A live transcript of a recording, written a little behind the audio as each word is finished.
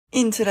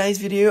In today's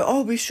video,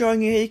 I'll be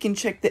showing you how you can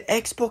check the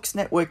Xbox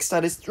network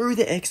status through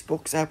the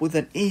Xbox app with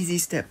an easy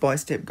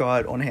step-by-step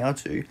guide on how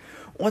to.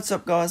 What's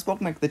up guys,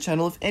 welcome back to the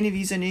channel. If any of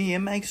you are new here,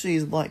 make sure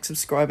you like,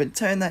 subscribe and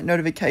turn that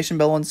notification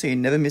bell on so you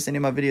never miss any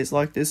of my videos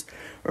like this.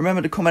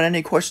 Remember to comment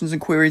any questions and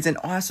queries and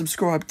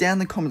subscribe down in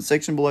the comment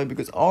section below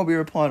because I'll be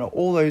replying to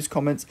all those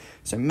comments.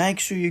 So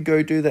make sure you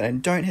go do that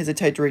and don't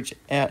hesitate to reach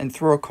out and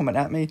throw a comment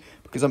at me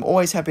because I'm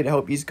always happy to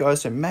help you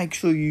guys, so make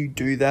sure you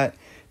do that.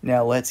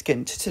 Now let's get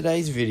into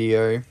today's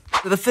video.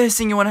 So the first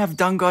thing you want to have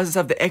done, guys, is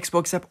have the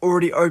Xbox app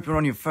already open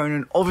on your phone.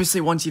 And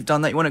obviously once you've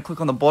done that, you want to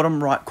click on the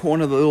bottom right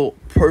corner, the little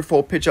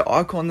profile picture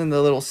icon, then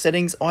the little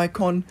settings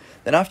icon.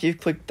 Then after you've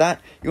clicked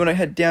that, you want to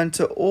head down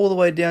to all the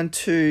way down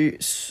to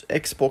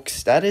Xbox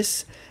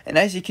status. And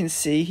as you can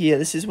see here,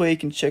 this is where you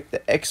can check the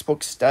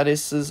Xbox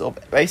statuses of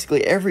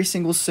basically every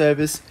single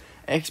service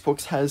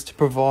Xbox has to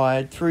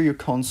provide through your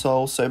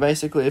console. So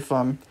basically if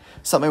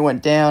something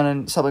went down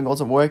and something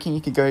wasn't working,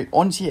 you could go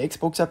onto your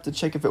Xbox app to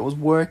check if it was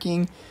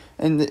working,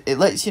 and it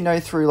lets you know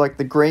through like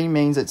the green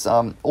means it's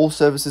all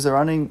services are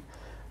running,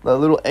 the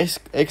little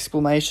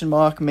exclamation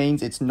mark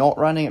means it's not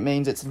running, it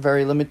means it's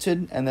very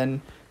limited, and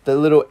then the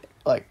little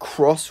like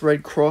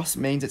red cross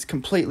means it's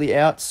completely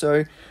out.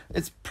 So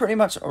it's pretty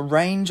much a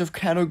range of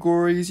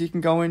categories you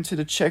can go into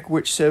to check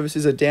which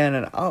services are down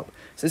and up.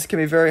 So this can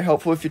be very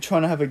helpful if you're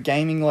trying to have a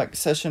gaming like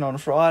session on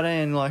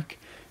Friday and like,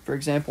 for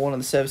example, one of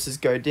the services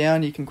go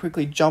down, you can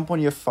quickly jump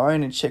on your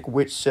phone and check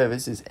which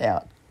service is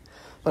out.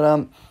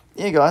 But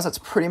yeah guys, that's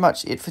pretty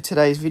much it for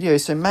today's video.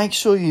 So make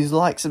sure you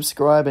like,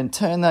 subscribe and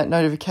turn that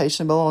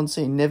notification bell on so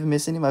you never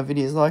miss any of my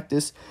videos like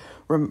this.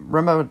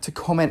 Remember to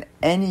comment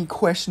any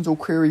questions or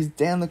queries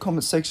down in the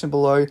comment section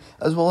below,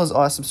 as well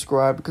as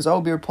subscribe because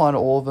I'll be replying to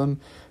all of them.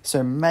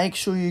 So make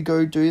sure you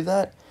go do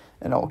that,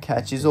 and I'll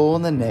catch you all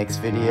in the next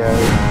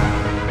video.